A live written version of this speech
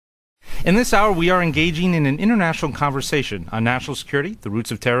In this hour, we are engaging in an international conversation on national security, the roots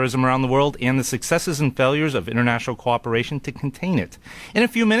of terrorism around the world, and the successes and failures of international cooperation to contain it. In a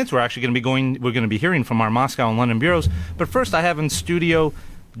few minutes, we're going to be hearing from our Moscow and London bureaus. But first, I have in studio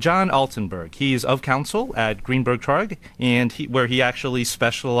John Altenburg. He is of counsel at Greenberg Traurig, and where he actually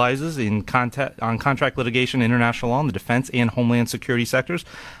specializes on contract litigation, international law, in the defense and homeland security sectors.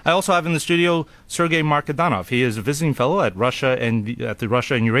 I also have in the studio Sergey Markedonov. He is a visiting fellow at the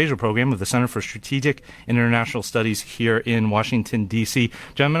Russia and Eurasia program of the Center for Strategic and International Studies here in Washington, D.C.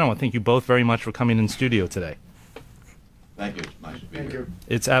 Gentlemen, I want to thank you both very much for coming in studio today. Thank you. It's nice to be here.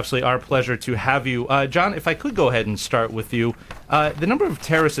 It's absolutely our pleasure to have you. John, if I could go ahead and start with you. The number of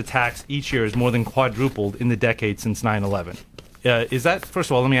terrorist attacks each year is more than quadrupled in the decade since 9/11. Is that, first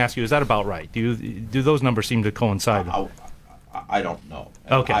of all, let me ask you, is that about right? Do those numbers seem to coincide? I don't know.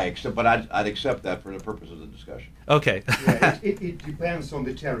 Okay. But I'd accept that for the purpose of the discussion. Okay. Yeah, it depends on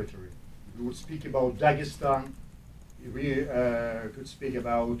the territory. We would speak about Dagestan. We could speak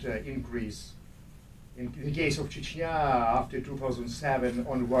about increase. In the case of Chechnya, after 2007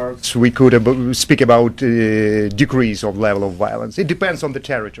 onwards, we could speak about decrease of level of violence. It depends on the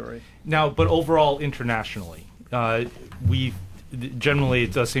territory. Now, but overall, internationally, generally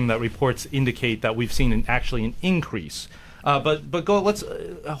it does seem that reports indicate that we've seen actually an increase. Let's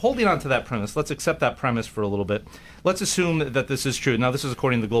holding on to that premise. Let's accept that premise for a little bit. Let's assume that this is true. Now, this is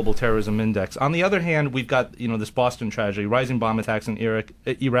according to the Global Terrorism Index. On the other hand, we've got this Boston tragedy, rising bomb attacks in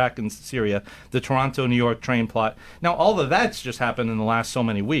Iraq and Syria, the Toronto-New York train plot. Now, all of that's just happened in the last so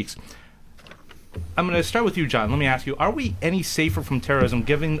many weeks. I'm going to start with you, John. Let me ask you: are we any safer from terrorism,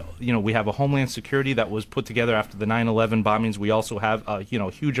 given we have a homeland security that was put together after the 9/11 bombings? We also have a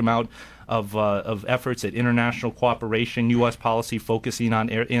huge amount of efforts at international cooperation, U.S. policy focusing on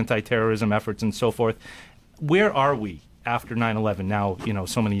anti-terrorism efforts and so forth. Where are we after 9/11? Now,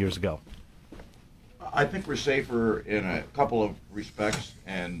 so many years ago. I think we're safer in a couple of respects,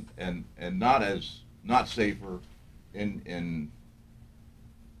 and not safer in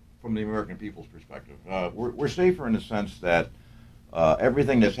from the American people's perspective. We're safer in the sense that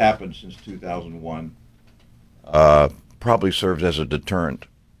everything that's happened since 2001 probably serves as a deterrent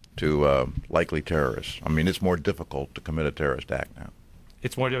to likely terrorists. I mean, it's more difficult to commit a terrorist act now.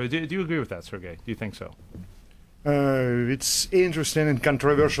 It's more. Do you agree with that, Sergey? Do you think so? It's interesting and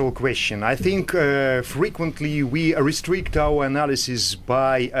controversial question. I think frequently we restrict our analysis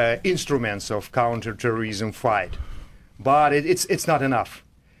by instruments of counterterrorism fight, but it's not enough.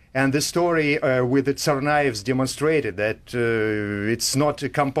 And the story with the Tsarnaevs demonstrated that it's not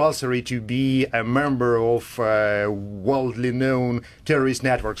compulsory to be a member of worldly known terrorist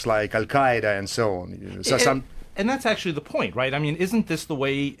networks like Al-Qaeda and so on. And that's actually the point, right? I mean, isn't this the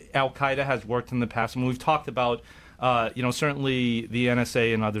way Al-Qaeda has worked in the past? And we've talked about, certainly the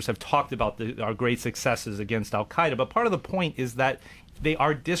NSA and others have talked about our great successes against Al-Qaeda. But part of the point is that they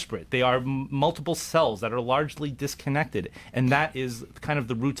are disparate. They are multiple cells that are largely disconnected, and that is kind of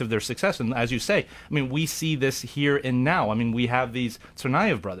the roots of their success. And as you say, I mean, we see this here and now. I mean, we have these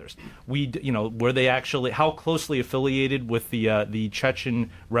Tsarnaev brothers. Were they actually how closely affiliated with the Chechen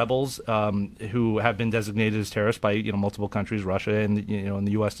rebels who have been designated as terrorists by multiple countries, Russia and and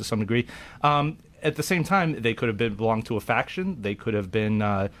the U.S. to some degree. At the same time, they could have belonged to a faction. They could have been,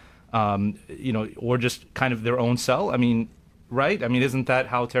 or just kind of their own cell. I mean. Right? I mean, isn't that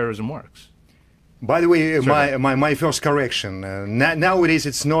how terrorism works? By the way, my first correction. Nowadays,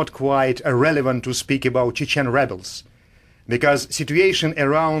 it's not quite relevant to speak about Chechen rebels, because situation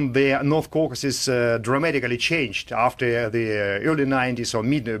around the North Caucasus dramatically changed after the early 90s or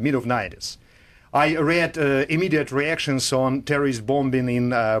mid of 90s. I read immediate reactions on terrorist bombing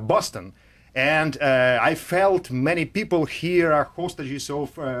in Boston, and I felt many people here are hostages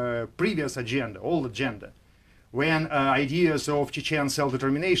of previous agenda, old agenda. When ideas of Chechen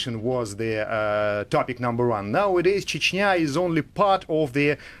self-determination was the topic number one. Nowadays, Chechnya is only part of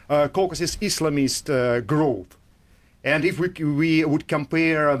the Caucasus Islamist growth. And if we would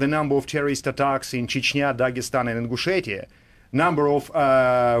compare the number of terrorist attacks in Chechnya, Dagestan, and Ingushetia, number of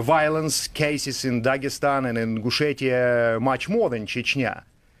violence cases in Dagestan and in Ingushetia much more than Chechnya.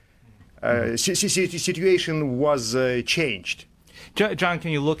 Situation was changed. John,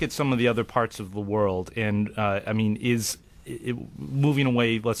 can you look at some of the other parts of the world? And, moving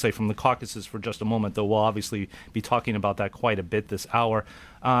away, let's say, from the Caucasus for just a moment, though we'll obviously be talking about that quite a bit this hour.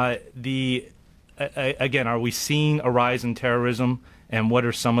 Again, are we seeing a rise in terrorism? And what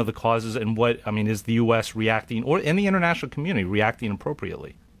are some of the causes? And is the U.S. reacting, or in the international community, reacting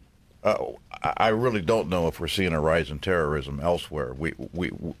appropriately? I really don't know if we're seeing a rise in terrorism elsewhere. We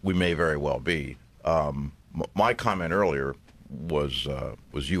may very well be. My comment earlier was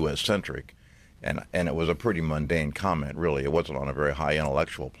U.S. centric, and it was a pretty mundane comment. Really, it wasn't on a very high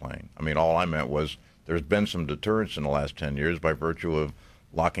intellectual plane. I mean, all I meant was there's been some deterrence in the last 10 years by virtue of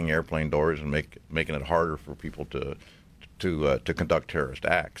locking airplane doors and making it harder for people to conduct terrorist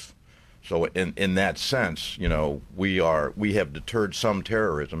acts. So in that sense, you know, we have deterred some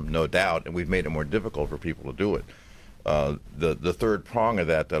terrorism, no doubt, and we've made it more difficult for people to do it. The third prong of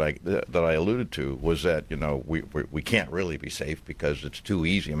that I alluded to was that, you know, we can't really be safe because it's too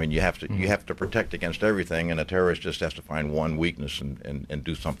easy. I mean, you have to protect against everything, and a terrorist just has to find one weakness and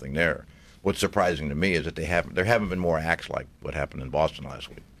do something there. What's surprising to me is that there haven't been more acts like what happened in Boston last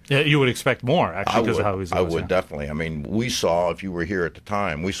week. Yeah, you would expect more, actually, because of how easy it was. I would, definitely. I mean, we saw, if you were here at the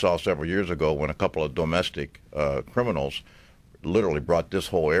time, we saw several years ago when a couple of domestic criminals literally brought this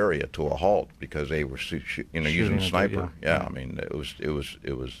whole area to a halt because they were, using sniper. Yeah, I mean, it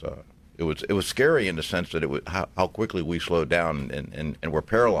was scary in the sense that it was how quickly we slowed down and were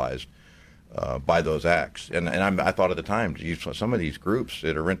paralyzed by those acts. And I thought at the time, some of these groups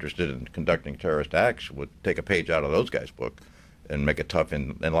that are interested in conducting terrorist acts would take a page out of those guys' book and make it tough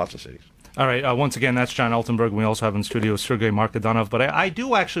in lots of cities. All right. Once again, that's John Altenburg. We also have in studio Sergey Markedonov. But I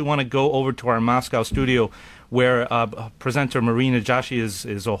do actually want to go over to our Moscow studio where presenter Marina Jashi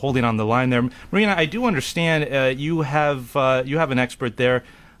is holding on the line there. Marina, I do understand you have an expert there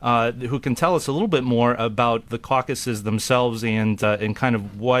who can tell us a little bit more about the Caucasus themselves and kind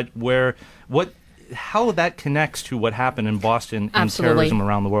of how that connects to what happened in Boston and terrorism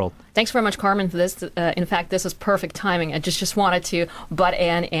around the world. Thanks very much, Carmen, for this. In fact, this is perfect timing. I just wanted to butt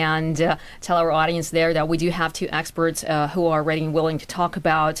in and tell our audience there that we do have two experts who are ready and willing to talk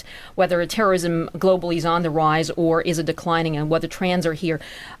about whether terrorism globally is on the rise or is it declining and what the trends are here.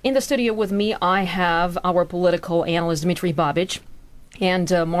 In the studio with me, I have our political analyst, Dmitry Babich, and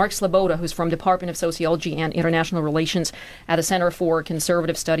Mark Sleboda, who's from Department of Sociology and International Relations at the Center for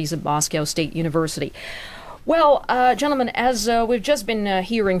Conservative Studies at Moscow State University. Well, gentlemen, as we've just been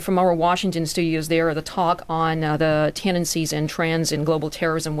hearing from our Washington studios there, the talk on the tendencies and trends in global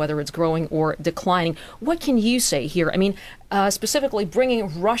terrorism, whether it's growing or declining, what can you say here? I mean, specifically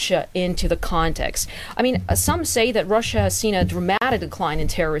bringing Russia into the context. I mean, some say that Russia has seen a dramatic decline in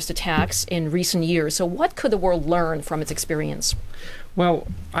terrorist attacks in recent years. So what could the world learn from its experience? Well,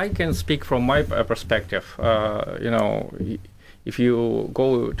 I can speak from my perspective. If you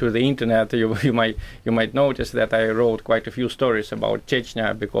go to the internet, you might notice that I wrote quite a few stories about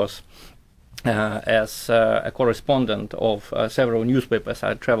Chechnya because as a correspondent of several newspapers,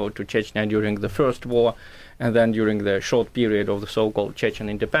 I traveled to Chechnya during the First War and then during the short period of the so-called Chechen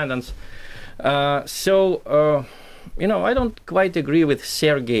independence. I don't quite agree with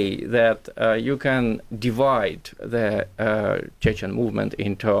Sergey that you can divide the Chechen movement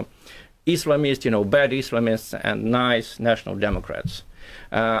into Islamists, bad Islamists, and nice national Democrats.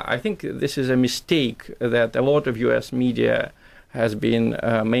 I think this is a mistake that a lot of U.S. media has been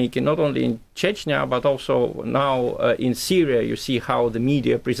making, not only in Chechnya, but also now in Syria. You see how the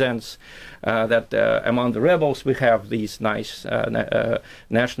media presents that among the rebels we have these nice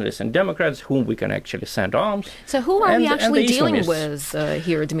nationalists and Democrats whom we can actually send arms. So who are we actually dealing with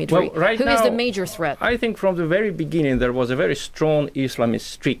here, Dmitry? Well, right who now, is the major threat? I think from the very beginning there was a very strong Islamist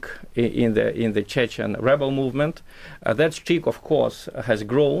streak in the Chechen rebel movement. That streak, of course, has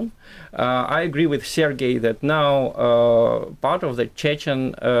grown. I agree with Sergey that now part of the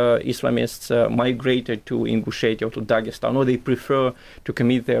Chechen Islamists migrated to Ingushetia or to Dagestan, or they prefer to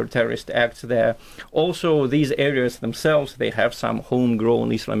commit their terrorist acts there. Also, these areas themselves, they have some homegrown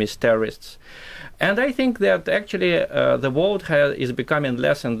Islamist terrorists. And I think that actually the world is becoming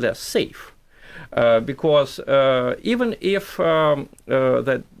less and less safe. Because even if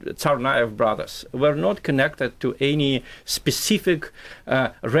the Tsarnaev brothers were not connected to any specific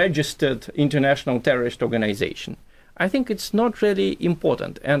registered international terrorist organization, I think it's not really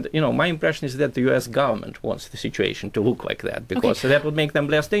important. And, my impression is that the U.S. government wants the situation to look like that, because that would make them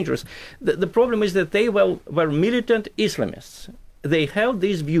less dangerous. The problem is that they were militant Islamists. They held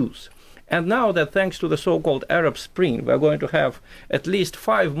these views. And now that thanks to the so-called Arab Spring, we're going to have at least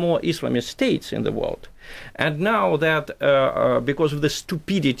 5 more Islamist states in the world. And now that, because of the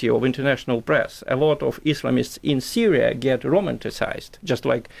stupidity of international press, a lot of Islamists in Syria get romanticized, just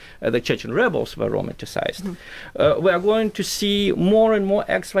like the Chechen rebels were romanticized. Mm-hmm. We are going to see more and more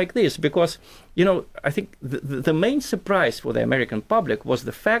acts like this because, I think the main surprise for the American public was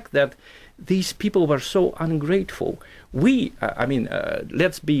the fact that these people were so ungrateful.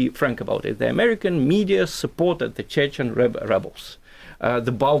 Let's be frank about it. The American media supported the Chechen rebels.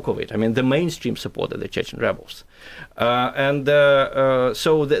 the bulk of it. I mean, the mainstream supported the Chechen rebels.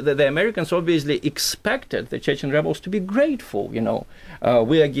 So the Americans obviously expected the Chechen rebels to be grateful, you know.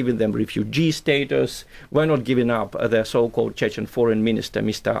 We are giving them refugee status. We're not giving up the so-called Chechen foreign minister,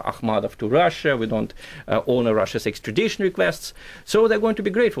 Mr. Akhmadov, to Russia. We don't honor Russia's extradition requests. So they're going to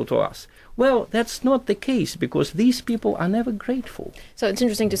be grateful to us. Well, that's not the case, because these people are never grateful. So it's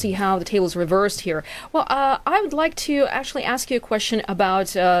interesting to see how the tables reversed here. Well, I would like to actually ask you a question about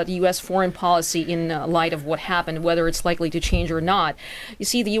the U.S. foreign policy in light of what happened, whether it's likely to change or not. You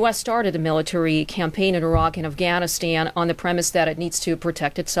see, the U.S. started a military campaign in Iraq and Afghanistan on the premise that it needs to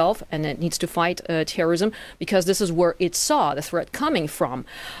protect itself and it needs to fight terrorism, because this is where it saw the threat coming from.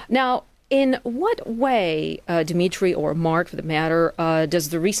 Now, in what way, Dmitry, or Mark for the matter, does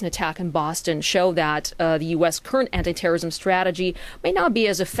the recent attack in Boston show that the U.S. current anti-terrorism strategy may not be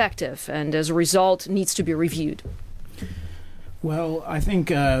as effective and as a result needs to be reviewed? Well, I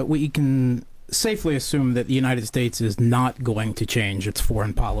think we can safely assume that the United States is not going to change its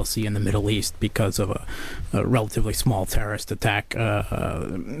foreign policy in the Middle East because of a relatively small terrorist attack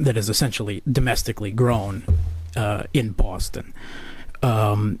that is essentially domestically grown in Boston.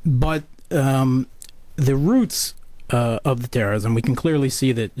 But the roots of the terrorism, we can clearly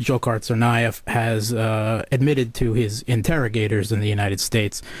see that Dzhokhar Tsarnaev has admitted to his interrogators in the United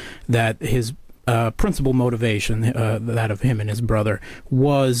States that his principal motivation, that of him and his brother,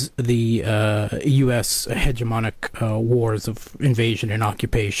 was the U.S. hegemonic wars of invasion and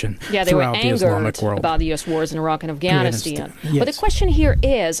occupation throughout the Islamic world. About the U.S. wars in Iraq and Afghanistan. Yes. But the question here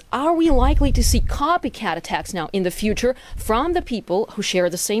is, are we likely to see copycat attacks now in the future from the people who share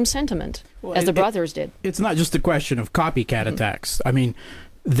the same sentiment as the brothers did? It's not just a question of copycat attacks. I mean,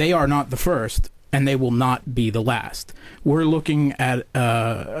 they are not the first, and they will not be the last. We're looking at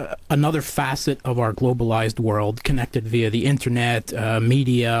another facet of our globalized world, connected via the internet,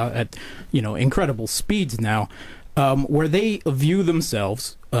 media, at incredible speeds now, where they view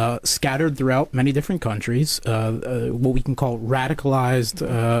themselves scattered throughout many different countries, what we can call radicalized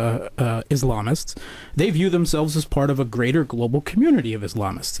Islamists. They view themselves as part of a greater global community of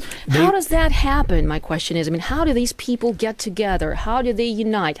Islamists. How does that happen? My question is, I mean, how do these people get together? How do they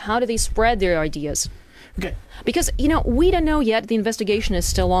unite? How do they spread their ideas? Okay. Because, we don't know yet. The investigation is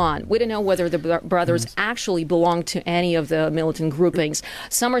still on. We don't know whether the brothers actually belong to any of the militant groupings.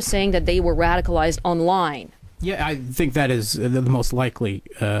 Some are saying that they were radicalized online. Yeah, I think that is the most likely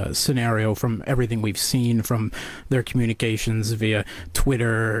scenario from everything we've seen from their communications via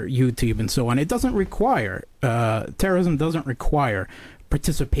Twitter, YouTube, and so on. It doesn't require, terrorism doesn't require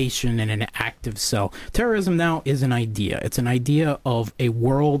participation in an active cell. Terrorism now is an idea. It's an idea of a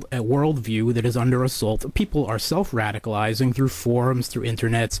worldview that is under assault. People are self-radicalizing through forums, through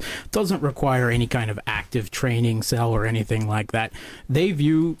internets. It doesn't require any kind of active training cell or anything like that. They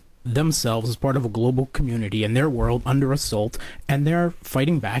view themselves as part of a global community in their world under assault, and they're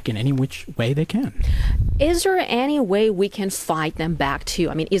fighting back in any which way they can. Is there any way we can fight them back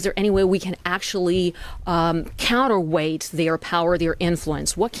too? I mean, is there any way we can actually counterweight their power, their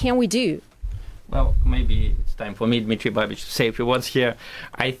influence? What can we do? Well, maybe it's time for me, Dmitry Babich, to say a few words here.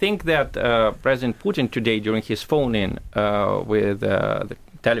 I think that President Putin today, during his phone-in with the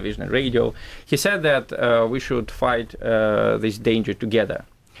television and radio, he said that we should fight this danger together.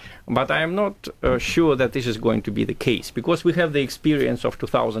 But I am not sure that this is going to be the case, because we have the experience of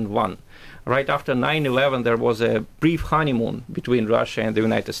 2001. Right after 9/11, there was a brief honeymoon between Russia and the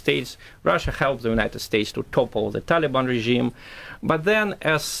United States. Russia helped the United States to topple the Taliban regime. But then,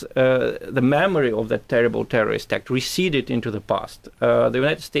 as the memory of that terrible terrorist act receded into the past, the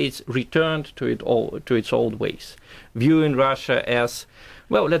United States returned to its old ways, viewing Russia as,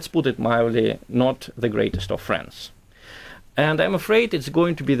 well, let's put it mildly, not the greatest of friends. And I'm afraid it's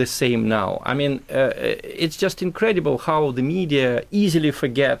going to be the same now. I mean, it's just incredible how the media easily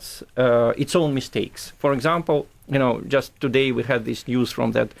forgets its own mistakes. For example, just today we had this news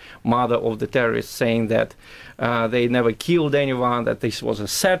from that mother of the terrorists saying that they never killed anyone, that this was a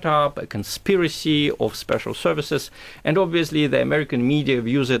setup, a conspiracy of special services. And obviously the American media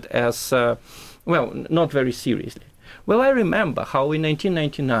views it as, not very seriously. Well, I remember how in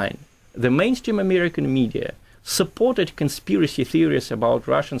 1999, the mainstream American media supported conspiracy theories about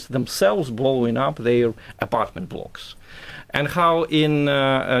Russians themselves blowing up their apartment blocks. And how in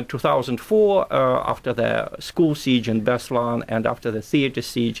 2004, after the school siege in Beslan and after the theater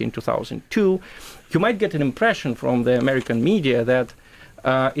siege in 2002, you might get an impression from the American media that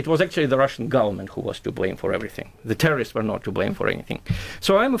it was actually the Russian government who was to blame for everything. The terrorists were not to blame for anything.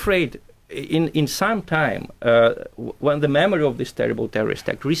 So I'm afraid in some time, when the memory of this terrible terrorist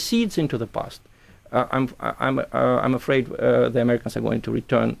act recedes into the past, I'm afraid the Americans are going to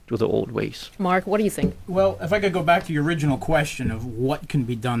return to the old ways. Mark, what do you think? Well, if I could go back to your original question of what can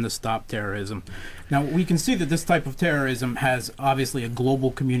be done to stop terrorism. Now, we can see that this type of terrorism has obviously a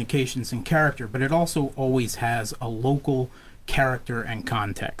global communications and character, but it also always has a local character and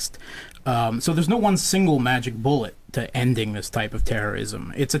context. So there's no one single magic bullet to ending this type of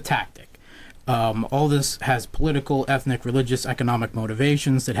terrorism. It's a tactic. All this has political, ethnic, religious, economic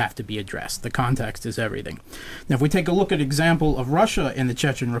motivations that have to be addressed. The context is everything. Now, if we take a look at example of Russia in the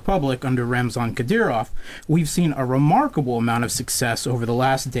Chechen Republic under Ramzan Kadyrov, we've seen a remarkable amount of success over the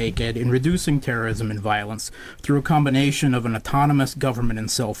last decade in reducing terrorism and violence through a combination of an autonomous government and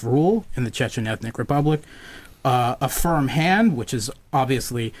self-rule in the Chechen Ethnic Republic, a firm hand, which is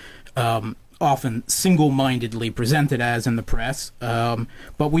obviously often single-mindedly presented as in the press,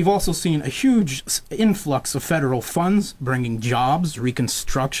 but we've also seen a huge influx of federal funds bringing jobs,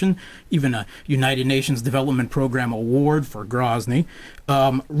 reconstruction, even a United Nations Development Program award for Grozny,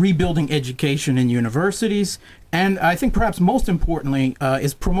 rebuilding education in universities, and I think perhaps most importantly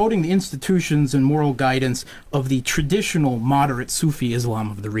is promoting the institutions and moral guidance of the traditional moderate Sufi Islam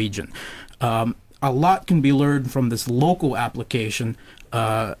of the region. A lot can be learned from this local application,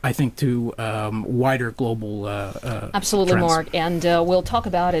 I think, to wider global Absolutely, trends. Mark, and we'll talk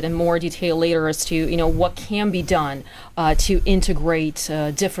about it in more detail later as to what can be done to integrate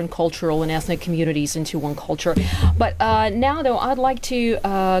different cultural and ethnic communities into one culture. But now, though, I'd like to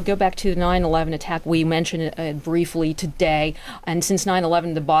go back to the 9/11 attack. We mentioned it briefly today, and since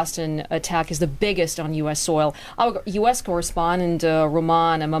 9/11, the Boston attack is the biggest on U.S. soil. Our U.S. correspondent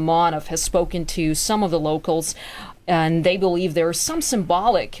Roman Mamonov has spoken to some of the locals, and they believe there is some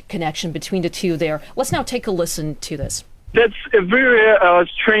symbolic connection between the two there. Let's now take a listen to this. That's a very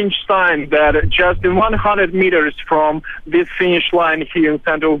strange sign that just in 100 meters from this finish line here in the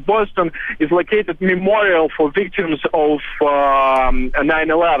center of Boston is located memorial for victims of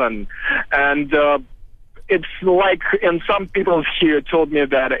 9/11. And it's like, and some people here told me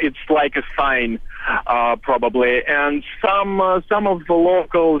that it's like a sign, probably. And some of the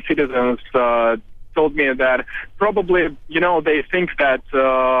local citizens told me that probably, they think that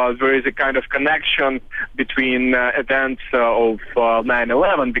there is a kind of connection between events of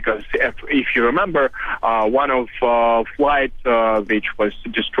 9/11, because if you remember, one of flight which was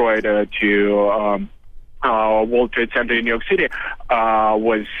destroyed to World Trade Center in New York City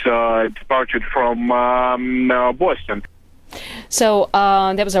was departed from Boston. So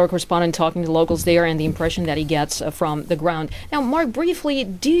that was our correspondent talking to locals there and the impression that he gets from the ground. Now, Mark, briefly,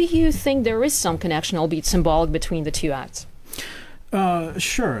 do you think there is some connection, albeit symbolic, between the two acts?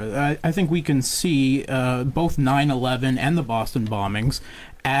 Sure. I think we can see both 9/11 and the Boston bombings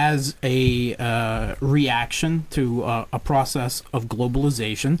as a reaction to a process of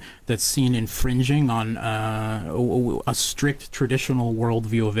globalization that's seen infringing on a strict traditional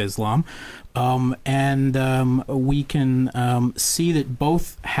worldview of Islam. And we can see that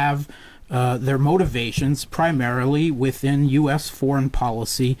both have their motivations primarily within U.S. foreign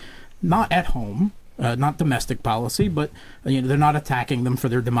policy, not at home, not domestic policy, but they're not attacking them for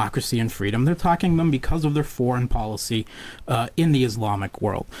their democracy and freedom. They're attacking them because of their foreign policy in the Islamic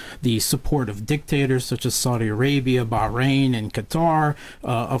world. The support of dictators such as Saudi Arabia, Bahrain, and Qatar.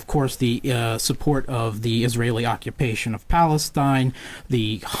 Of course, the support of the Israeli occupation of Palestine.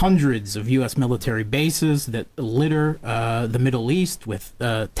 The hundreds of U.S. military bases that litter the Middle East with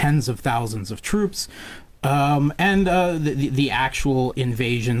tens of thousands of troops. And the actual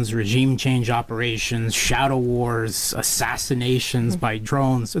invasions, regime change operations, shadow wars, assassinations by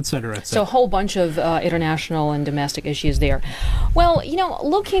drones, etc., etc. So a whole bunch of international and domestic issues there. Well,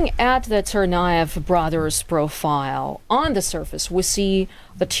 looking at the Tsarnaev brothers' profile, on the surface, we see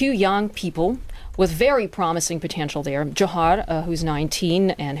the two young people with very promising potential there. Johar, who's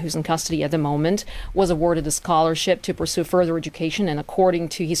 19 and who's in custody at the moment, was awarded a scholarship to pursue further education, and according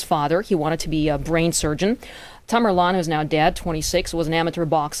to his father, he wanted to be a brain surgeon. Tamerlan, who's now dead, 26, was an amateur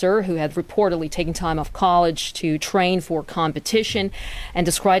boxer who had reportedly taken time off college to train for competition and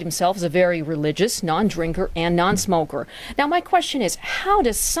described himself as a very religious, non-drinker, and non-smoker. Now, my question is, how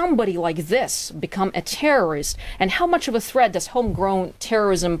does somebody like this become a terrorist, and how much of a threat does homegrown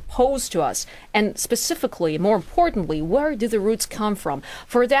terrorism pose to us? And specifically, more importantly, where do the roots come from?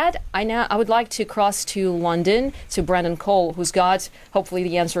 For that, I would like to cross to London, to Brandon Cole, who's got, hopefully,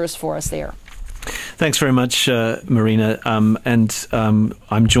 the answers for us there. Thanks very much, Marina. I'm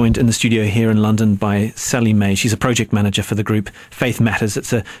joined in the studio here in London by Sally May. She's a project manager for the group Faith Matters.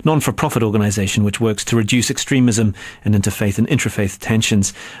 It's a non-for-profit organisation which works to reduce extremism and interfaith and intrafaith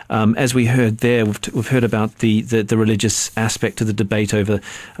tensions. As we heard there, we've heard about the religious aspect of the debate over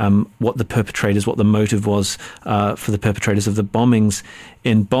what the motive was for the perpetrators of the bombings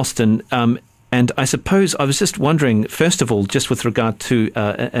in Boston. And I suppose I was just wondering, first of all, just with regard to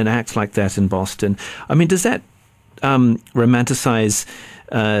an act like that in Boston, I mean, does that romanticize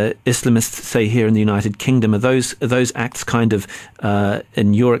Islamists, say, here in the United Kingdom? Are those acts kind of,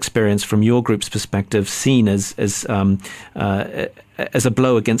 in your experience, from your group's perspective, seen as a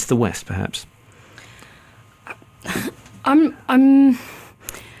blow against the West, perhaps? I'm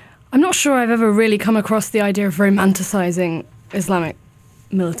not sure I've ever really come across the idea of romanticizing Islamic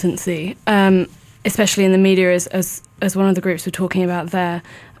militancy, especially in the media, as one of the groups were talking about there.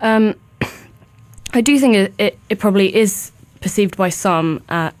 I do think it probably is perceived by some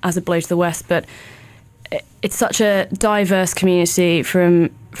as a blow to the West, but it's such a diverse community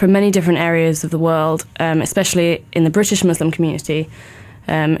from many different areas of the world, especially in the British Muslim community,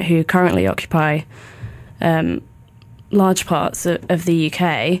 who currently occupy large parts of the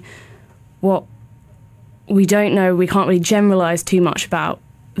UK. What we don't know, we can't really generalise too much about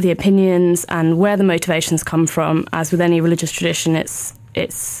the opinions and where the motivations come from. As with any religious tradition, it's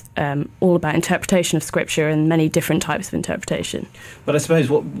all about interpretation of scripture and many different types of interpretation. But I suppose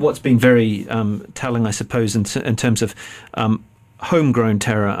what's been very telling, I suppose, in terms of homegrown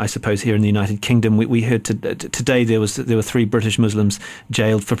terror, I suppose, here in the United Kingdom, we heard today there were 3 British Muslims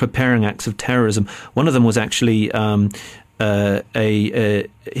jailed for preparing acts of terrorism. One of them was actually 3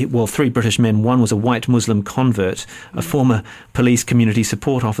 British men. One was a white Muslim convert, a former police community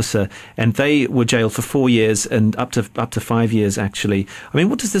support officer, and they were jailed for 4 years and up to 5 years, actually. I mean,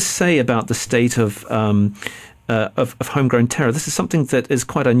 what does this say about the state of homegrown terror? This is something that is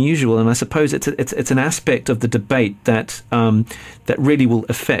quite unusual, and I suppose it's an aspect of the debate that really will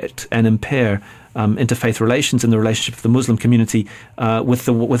affect and impair interfaith relations and the relationship of the Muslim community with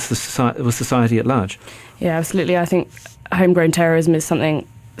society at large. Yeah, absolutely. I think homegrown terrorism is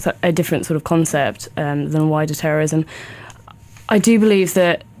a different sort of concept than wider terrorism. I do believe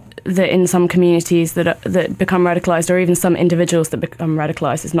that in some communities that become radicalised, or even some individuals that become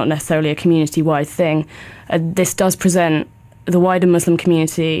radicalised, it's not necessarily a community-wide thing. This does present the wider Muslim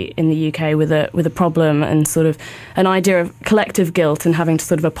community in the UK with a problem and sort of an idea of collective guilt and having to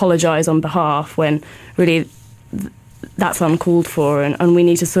sort of apologise on behalf when really that's uncalled for, and we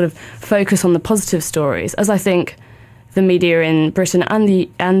need to sort of focus on the positive stories, as I think the media in Britain and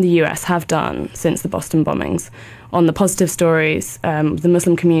the US have done since the Boston bombings, on the positive stories, the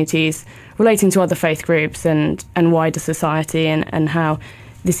Muslim communities relating to other faith groups and wider society, and how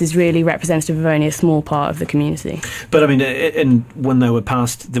this is really representative of only a small part of the community. But I mean, when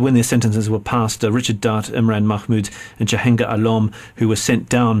their sentences were passed, Richard Dart, Imran Mahmoud and Jahangir Alam, who were sent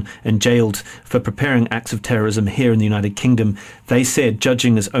down and jailed for preparing acts of terrorism here in the United Kingdom, they said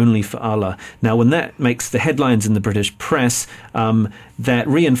judging is only for Allah. Now, when that makes the headlines in the British press, that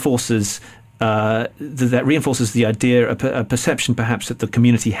reinforces the idea, a perception perhaps that the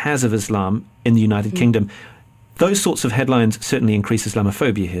community has of Islam in the United Kingdom. Those sorts of headlines certainly increase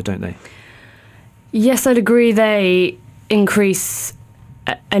Islamophobia here, don't they? Yes, I'd agree they increase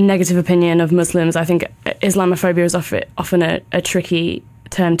a negative opinion of Muslims. I think Islamophobia is often a tricky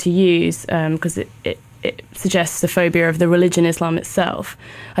term to use because it suggests a phobia of the religion Islam itself.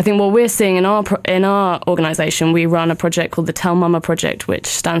 I think what we're seeing in our organisation, we run a project called the Tell Mama Project, which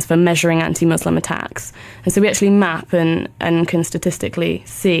stands for Measuring Anti-Muslim Attacks. And so we actually map and can statistically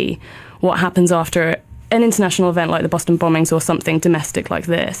see what happens after an international event like the Boston bombings or something domestic like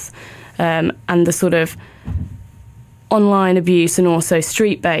this, and the sort of online abuse and also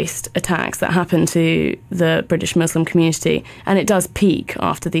street-based attacks that happen to the British Muslim community, and it does peak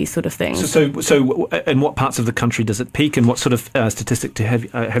after these sort of things. So in what parts of the country does it peak, and what sort of statistic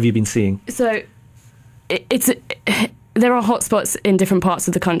have you been seeing? So there are hotspots in different parts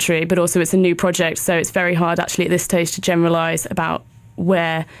of the country, but also it's a new project, so it's very hard actually at this stage to generalise about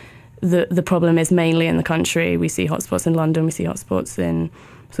where the problem is mainly in the country. We see hotspots in London, we see hotspots in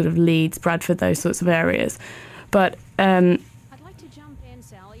sort of Leeds, Bradford, those sorts of areas. But I'd like to jump in,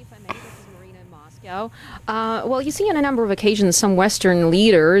 Sally, if I may. This is Marina in Moscow. Well, you see on a number of occasions some Western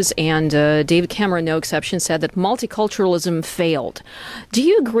leaders, and David Cameron, no exception, said that multiculturalism failed. Do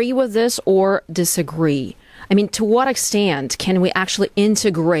you agree with this or disagree? I mean, to what extent can we actually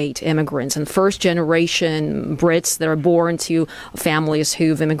integrate immigrants and first-generation Brits that are born to families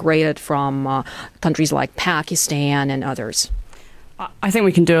who've immigrated from countries like Pakistan and others? I think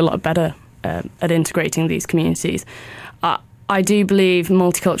we can do a lot better at integrating these communities. I do believe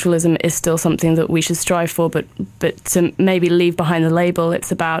multiculturalism is still something that we should strive for, but to maybe leave behind the label,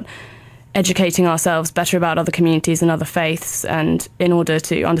 it's about educating ourselves better about other communities and other faiths, and in order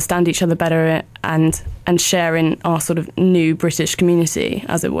to understand each other better and share in our sort of new British community,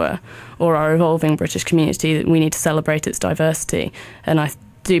 as it were, or our evolving British community, that we need to celebrate its diversity. And I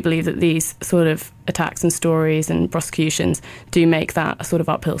do believe that these sort of attacks and stories and prosecutions do make that a sort of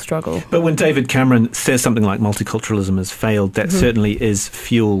uphill struggle. But when David Cameron says something like multiculturalism has failed, that certainly is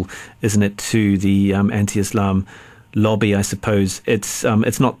fuel, isn't it, to the anti-Islam lobby, I suppose. It's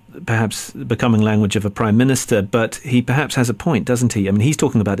not perhaps the becoming language of a prime minister, but he perhaps has a point, doesn't he? I mean, he's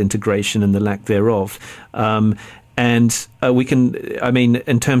talking about integration and the lack thereof. And we can, I mean,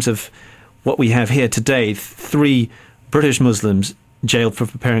 in terms of what we have here today, 3 British Muslims jailed for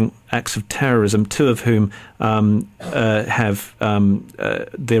preparing acts of terrorism, 2 of whom have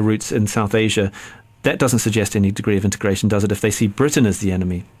their roots in South Asia. That doesn't suggest any degree of integration, does it, if they see Britain as the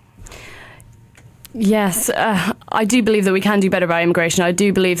enemy? Yes, I do believe that we can do better by immigration. I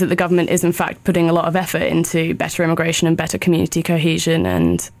do believe that the government is in fact putting a lot of effort into better immigration and better community cohesion,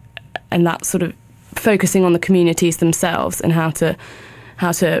 and that sort of focusing on the communities themselves and how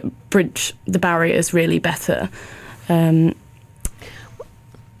to bridge the barriers really better.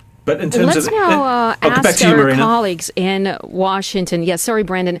 But in terms Let's of now back ask to you, our Marina. colleagues in Washington. Yes, sorry,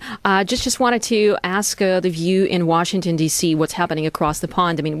 Brandon. Just wanted to ask the view in Washington, D.C., what's happening across the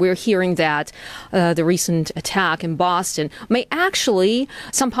pond. I mean, we're hearing that the recent attack in Boston may actually,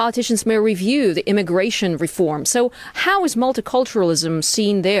 some politicians may review the immigration reform. So how is multiculturalism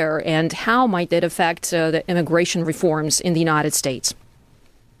seen there, and how might that affect the immigration reforms in the United States?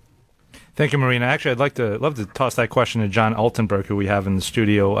 Thank you, Marina. Actually, I'd love to toss that question to John Altenburg, who we have in the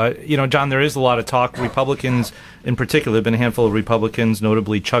studio. John, there is a lot of talk. Republicans, in particular, have been a handful of Republicans,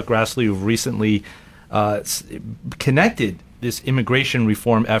 notably Chuck Grassley, who've recently connected this immigration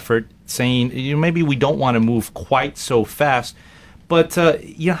reform effort, saying maybe we don't want to move quite so fast. But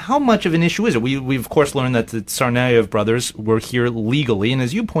how much of an issue is it? We've of course learned that the Tsarnaev brothers were here legally, and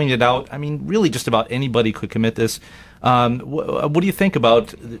as you pointed out, I mean, really just about anybody could commit this. What do you think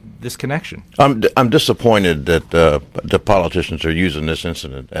about this connection? I'm disappointed that the politicians are using this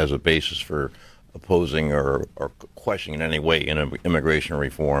incident as a basis for opposing or questioning in any way immigration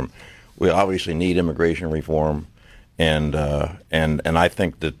reform. We obviously need immigration reform, and I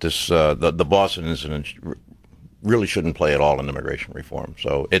think that this the Boston incident really shouldn't play at all in immigration reform.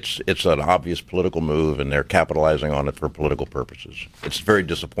 So it's an obvious political move, and they're capitalizing on it for political purposes. It's very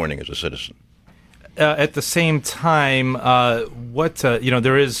disappointing as a citizen. At the same time,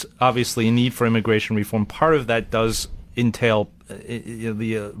 there is obviously a need for immigration reform. Part of that does entail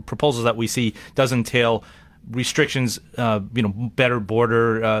the proposals that we see does entail restrictions, better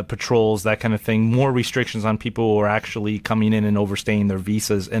border patrols, that kind of thing, more restrictions on people who are actually coming in and overstaying their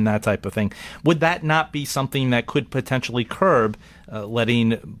visas and that type of thing. Would that not be something that could potentially curb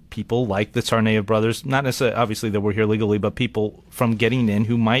letting people like the Tsarnaev brothers, not necessarily obviously that we're here legally, but people from getting in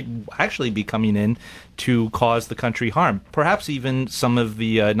who might actually be coming in to cause the country harm, perhaps even some of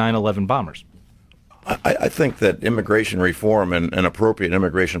the 9/11 bombers? I think that immigration reform and appropriate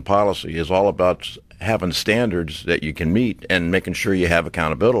immigration policy is all about having standards that you can meet and making sure you have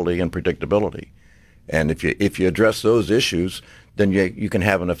accountability and predictability. And if you address those issues, then you can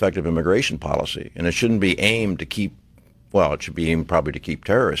have an effective immigration policy. And it shouldn't be aimed to keep, it should be aimed probably to keep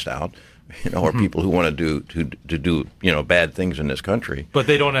terrorists out, or people who want to do bad things in this country. But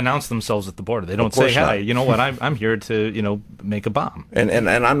they don't announce themselves at the border. They don't say, "Hey, you know what? I'm here to make a bomb." And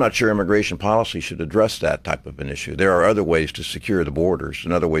I'm not sure immigration policy should address that type of an issue. There are other ways to secure the borders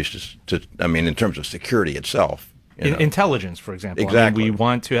and other ways in terms of security itself. Intelligence, for example. Exactly. I mean, we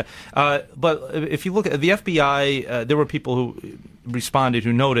want to. But if you look at the FBI, there were people who responded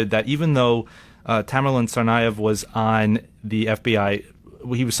who noted that even though Tamerlan Tsarnaev was on the FBI.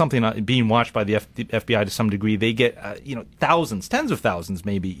 He was something being watched by the FBI to some degree. They get, thousands, tens of thousands,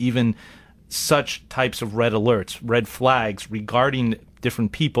 maybe even such types of red alerts, red flags regarding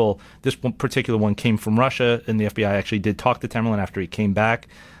different people. This one particular one came from Russia, and the FBI actually did talk to Tamerlan after he came back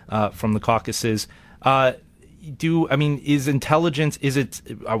from the Caucasus. Is intelligence?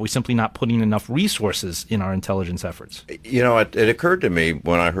 Are we simply not putting enough resources in our intelligence efforts? It occurred to me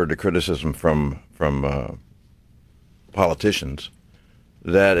when I heard the criticism from politicians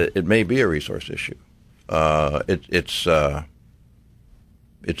that it may be a resource issue. It's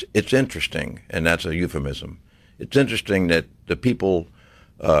interesting, and that's a euphemism. It's interesting that the people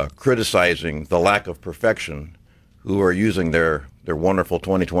criticizing the lack of perfection, who are using their wonderful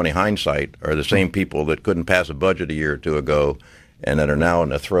 20/20 hindsight, are the same people that couldn't pass a budget a year or two ago, and that are now in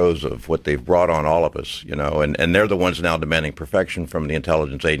the throes of what they've brought on all of us, and they're the ones now demanding perfection from the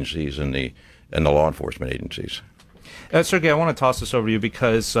intelligence agencies and the law enforcement agencies. Sergey, I want to toss this over to you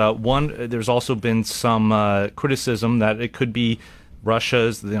because there's also been some criticism that it could be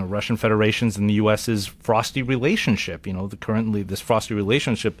Russian Federation's and the U.S.'s frosty relationship, currently this frosty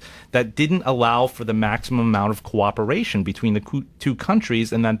relationship that didn't allow for the maximum amount of cooperation between the two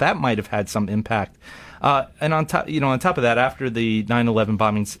countries, and that might have had some impact. And on top of that, after the 9/11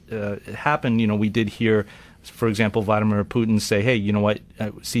 bombings happened, we did hear, for example, Vladimir Putin say, "Hey, you know what?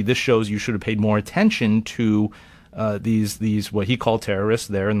 See, this shows you should have paid more attention to these what he called terrorists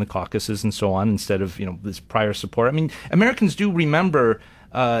there in the Caucasus and so on, instead of this prior support." I mean, Americans do remember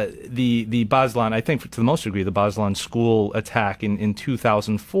the Beslan, I think to the most degree, the Beslan school attack in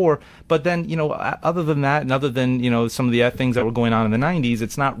 2004. But then, other than that, and other than some of the things that were going on in the 90s,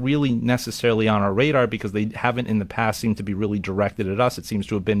 it's not really necessarily on our radar because they haven't in the past seemed to be really directed at us. It seems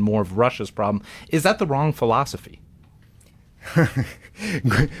to have been more of Russia's problem. Is that the wrong philosophy?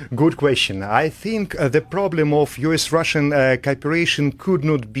 Good question. I think the problem of US-Russian cooperation could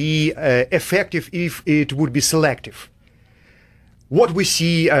not be effective if it would be selective. What we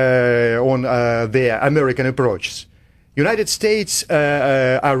see on the American approaches, United States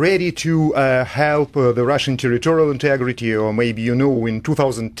are ready to help the Russian territorial integrity, or maybe in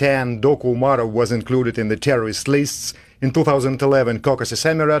 2010 Doko Umarov was included in the terrorist lists. In 2011, Caucasus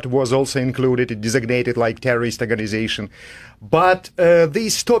Emirate was also included, designated like terrorist organization. But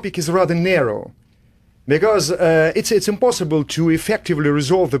this topic is rather narrow, because it's impossible to effectively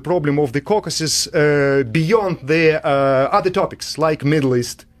resolve the problem of the Caucasus beyond the other topics, like Middle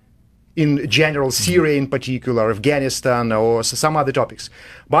East, in general, Syria in particular, Afghanistan, or some other topics.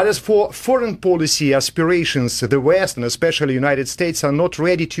 But as for foreign policy aspirations, the West, and especially United States, are not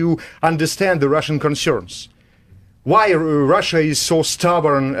ready to understand the Russian concerns. Why Russia is so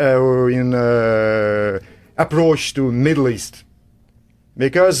stubborn in approach to Middle East?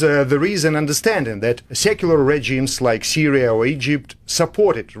 Because there is an understanding that secular regimes like Syria or Egypt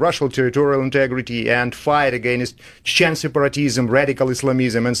supported Russian territorial integrity and fight against Chechen separatism, radical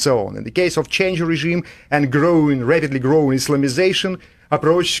Islamism, and so on. In the case of change regime and rapidly growing Islamization,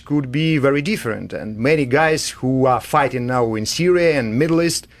 approach could be very different. And many guys who are fighting now in Syria and Middle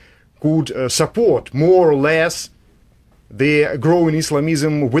East could support more or less the growing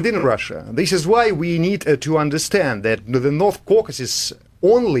Islamism within Russia. This is why we need to understand that the North Caucasus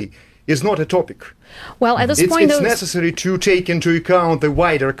only is not a topic. Well, at this point, it's necessary to take into account the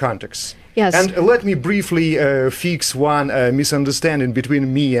wider context. Yes. And let me briefly fix one misunderstanding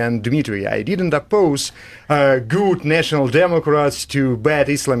between me and Dmitry. I didn't oppose good national Democrats to bad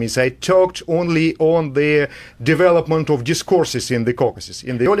Islamists. I talked only on the development of discourses in the Caucasus.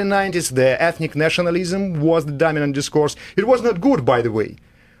 In the early 90s, the ethnic nationalism was the dominant discourse. It was not good, by the way.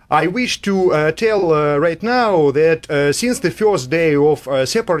 I wish to tell right now that since the first day of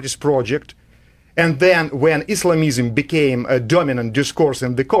separatist project, and then when Islamism became a dominant discourse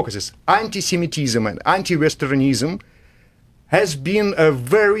in the Caucasus, anti-Semitism and anti-Westernism has been a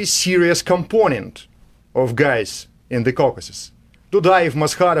very serious component of guys in the Caucasus. Dudayev,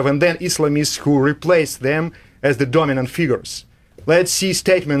 Maskhadov, and then Islamists who replaced them as the dominant figures. Let's see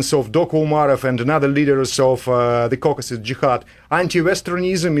statements of Doko Umarov and other leaders of the Caucasus Jihad.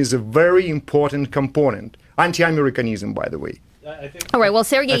 Anti-Westernism is a very important component. Anti-Americanism, by the way. All right. Well,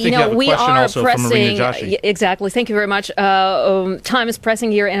 Sergey, we are pressing. Exactly. Thank you very much. Time is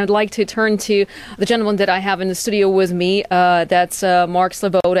pressing here, and I'd like to turn to the gentleman that I have in the studio with me. That's Mark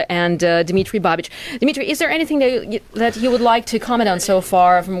Sleboda and Dmitry Babich. Dmitry, is there anything that you would like to comment on so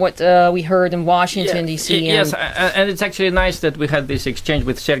far from what we heard in Washington, D.C.? Yes, and it's actually nice that we had this exchange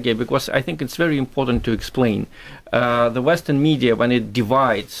with Sergey, because I think it's very important to explain. The Western media, when it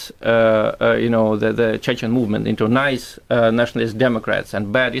divides, the Chechen movement into nice nationalist Democrats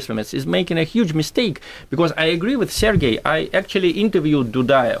and bad Islamists, is making a huge mistake. Because I agree with Sergey. I actually interviewed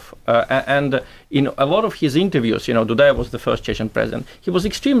Dudayev, and in a lot of his interviews, Dudayev was the first Chechen president. He was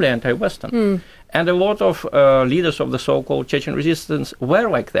extremely anti-Western. And a lot of leaders of the so-called Chechen resistance were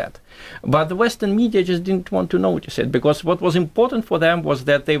like that. But the Western media just didn't want to notice it, because what was important for them was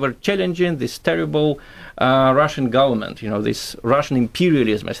that they were challenging this terrible Russian government, this Russian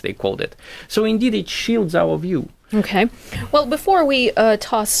imperialism, as they called it. So indeed, it shields our view. Okay. Well, before we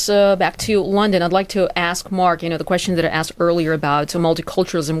toss back to London, I'd like to ask Mark, the question that I asked earlier about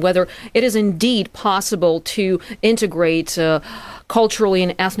multiculturalism, whether it is indeed possible to integrate culturally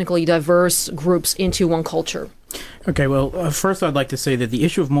and ethnically diverse groups into one culture. Okay, well, first I'd like to say that the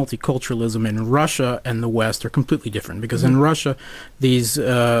issue of multiculturalism in Russia and the West are completely different, because in Russia, these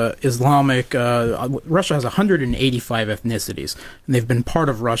Russia has 185 ethnicities, and they've been part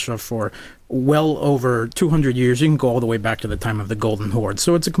of Russia for well over 200 years. You can go all the way back to the time of the Golden Horde.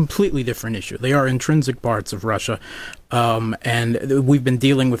 So it's a completely different issue. They are intrinsic parts of Russia, and we've been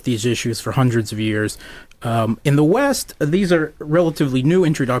dealing with these issues for hundreds of years. In the West, these are relatively new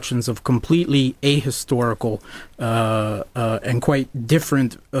introductions of completely ahistorical and quite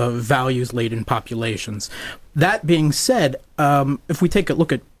different values-laden populations. That being said, if we take a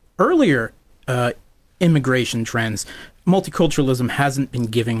look at earlier immigration trends, multiculturalism hasn't been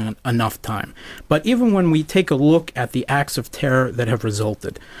given enough time. But even when we take a look at the acts of terror that have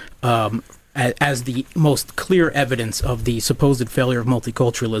resulted, as the most clear evidence of the supposed failure of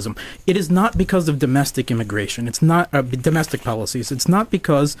multiculturalism, it is not because of domestic immigration. It's not domestic policies. It's not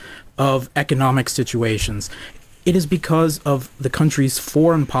because of economic situations. It is because of the country's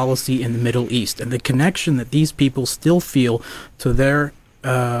foreign policy in the Middle East and the connection that these people still feel to their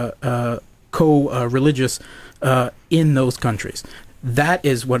co-religious in those countries. That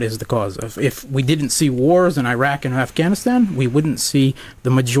is what is the cause of. If we didn't see wars in Iraq and Afghanistan, we wouldn't see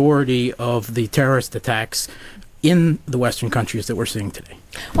the majority of the terrorist attacks in the Western countries that we're seeing today.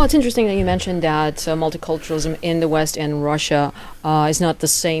 Well, it's interesting that you mentioned that multiculturalism in the West and Russia is not the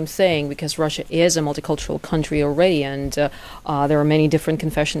same thing, because Russia is a multicultural country already, and there are many different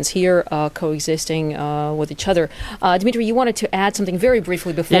confessions here coexisting with each other. Dmitry, you wanted to add something very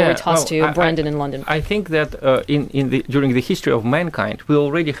briefly before we toss to Brandon in London. I think that during the history of mankind, we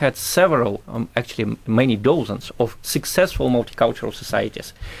already had several, actually many dozens of successful multicultural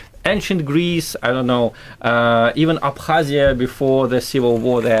societies. Ancient Greece, I don't know, even Abkhazia before the civil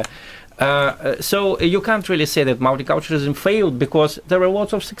war there. So you can't really say that multiculturalism failed, because there were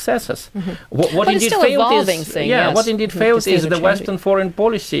lots of successes. What but it's still an evolving thing. Yes. What indeed failed is the Western foreign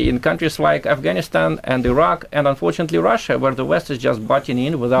policy in countries like Afghanistan and Iraq, and unfortunately Russia, where the West is just butting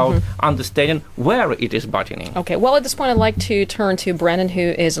in without understanding where it is butting in. Okay, well, at this point I'd like to turn to Brandon, who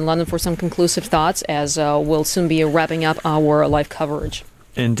is in London, for some conclusive thoughts, as we'll soon be wrapping up our live coverage.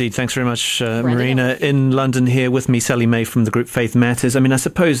 Indeed. Thanks very much, Marina. In London here with me, Sally May from the group Faith Matters. I mean, I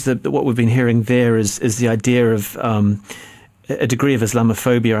suppose that what we've been hearing there is the idea of a degree of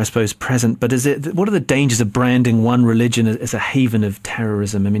Islamophobia, I suppose, present. But what are the dangers of branding one religion as a haven of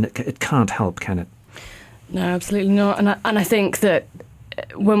terrorism? I mean, it can't help, can it? No, absolutely not. And I think that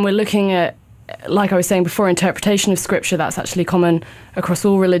when we're looking at, like I was saying before, interpretation of scripture, that's actually common across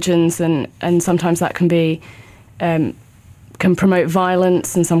all religions, and sometimes that can be can promote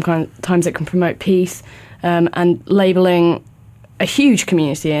violence, and sometimes it can promote peace, and labelling a huge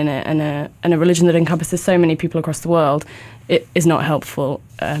community in a religion that encompasses so many people across the world, it is not helpful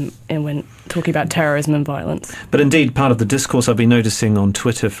when talking about terrorism and violence. But indeed, part of the discourse I've been noticing on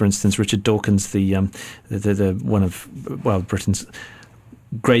Twitter, for instance, Richard Dawkins, the one of Britain's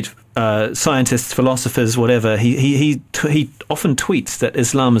great scientists, philosophers, whatever, he often tweets that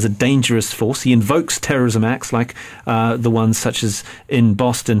Islam is a dangerous force. He invokes terrorism acts like the ones such as in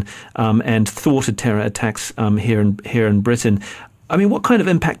Boston and thwarted terror attacks here in Britain. I mean, what kind of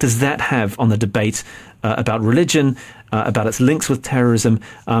impact does that have on the debate about religion, about its links with terrorism,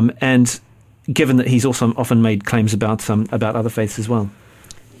 and given that he's also often made claims about other faiths as well?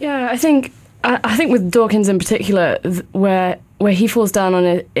 Yeah, I think with Dawkins in particular, where he falls down on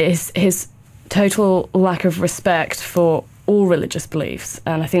it is his total lack of respect for all religious beliefs.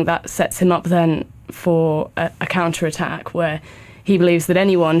 And I think that sets him up then for a counterattack, where he believes that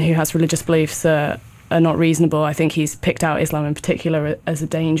anyone who has religious beliefs are not reasonable. I think he's picked out Islam in particular as a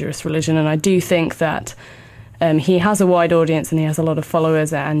dangerous religion. And I do think that he has a wide audience and he has a lot of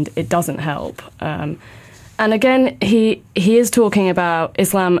followers, and it doesn't help. And again, he is talking about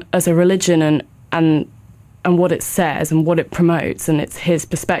Islam as a religion and what it says and what it promotes, and it's his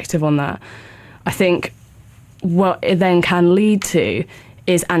perspective on that. I think what it then can lead to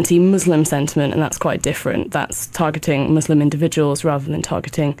is anti-Muslim sentiment, and that's quite different. That's targeting Muslim individuals rather than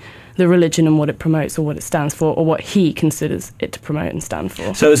targeting the religion and what it promotes or what it stands for or what he considers it to promote and stand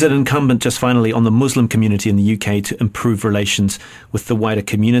for. So is it incumbent, just finally, on the Muslim community in the UK to improve relations with the wider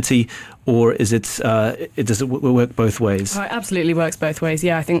community, or does it work both ways? Oh, it absolutely works both ways,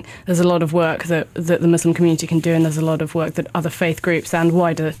 yeah. I think there's a lot of work that the Muslim community can do, and there's a lot of work that other faith groups and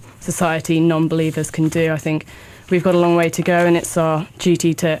wider society, non-believers, can do. I think we've got a long way to go, and it's our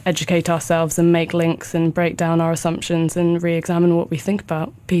duty to educate ourselves and make links and break down our assumptions and re-examine what we think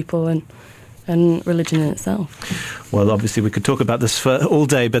about people and and religion in itself. Well, obviously we could talk about this for all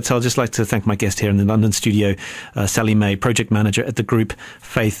day, but I'll just like to thank my guest here in the London studio, Sally May, project manager at the group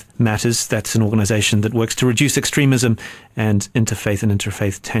Faith Matters. That's an organisation that works to reduce extremism and interfaith and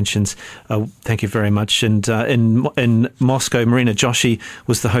interfaith tensions. Thank you very much. And in Moscow, Marina Joshi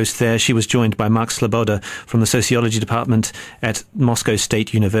was the host there. She was joined by Mark Sleboda from the Sociology department at Moscow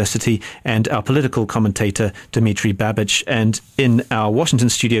State University and our political commentator, Dmitry Babich. And in our Washington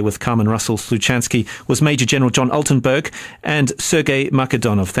studio with Carmen Russell-Sluchansky was Major General John Altenburg and Sergey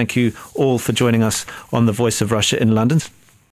Markedonov. Thank you all for joining us on The Voice of Russia in London.